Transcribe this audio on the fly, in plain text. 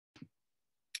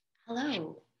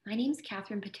Hello, my name is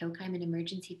Catherine Patoka. I'm an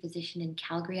emergency physician in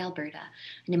Calgary, Alberta,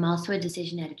 and I'm also a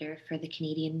decision editor for the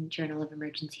Canadian Journal of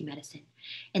Emergency Medicine.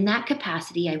 In that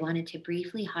capacity, I wanted to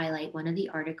briefly highlight one of the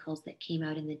articles that came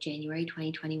out in the January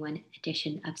 2021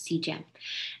 edition of CJEM,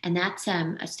 and that's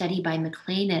a study by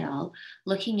McLean et al.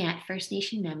 Looking at First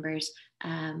Nation members'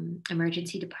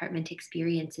 emergency department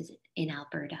experiences in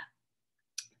Alberta.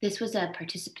 This was a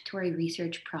participatory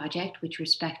research project which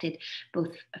respected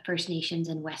both First Nations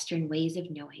and Western ways of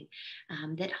knowing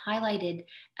that highlighted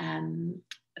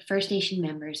First Nation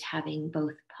members having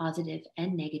both positive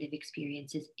and negative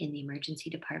experiences in the emergency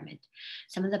department.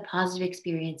 Some of the positive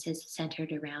experiences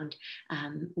centered around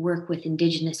work with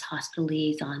Indigenous hospital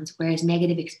liaisons, whereas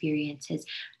negative experiences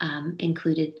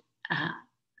included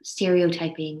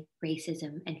stereotyping,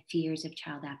 racism, and fears of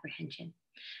child apprehension.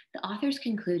 The authors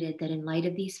concluded that in light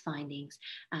of these findings,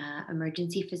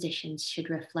 emergency physicians should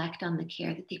reflect on the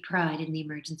care that they provide in the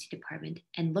emergency department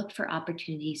and look for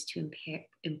opportunities to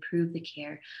improve the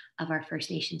care of our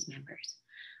First Nations members.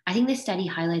 I think this study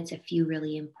highlights a few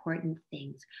really important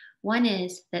things. One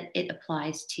is that it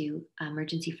applies to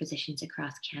emergency physicians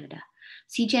across Canada.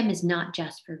 CGEM is not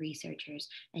just for researchers,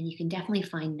 and you can definitely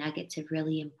find nuggets of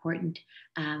really important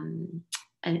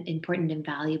and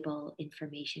valuable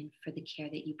information for the care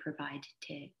that you provide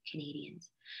to Canadians.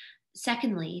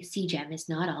 Secondly, CGEM is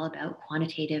not all about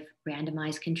quantitative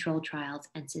randomized control trials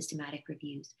and systematic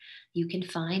reviews. You can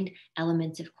find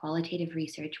elements of qualitative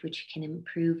research which can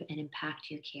improve and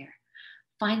impact your care.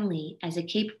 Finally, as a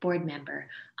CAPE board member,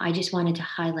 I just wanted to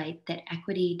highlight that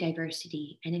equity,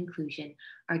 diversity, and inclusion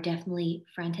are definitely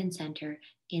front and center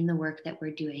in the work that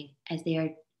we're doing, as they are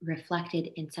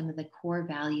reflected in some of the core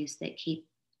values that CAPE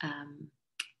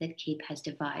has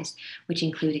devised, which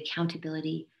include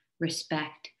accountability,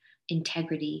 respect,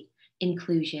 integrity,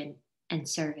 inclusion, and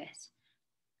service.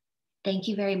 Thank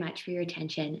you very much for your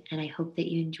attention, and I hope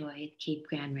that you enjoy CAPE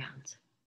Grand Rounds.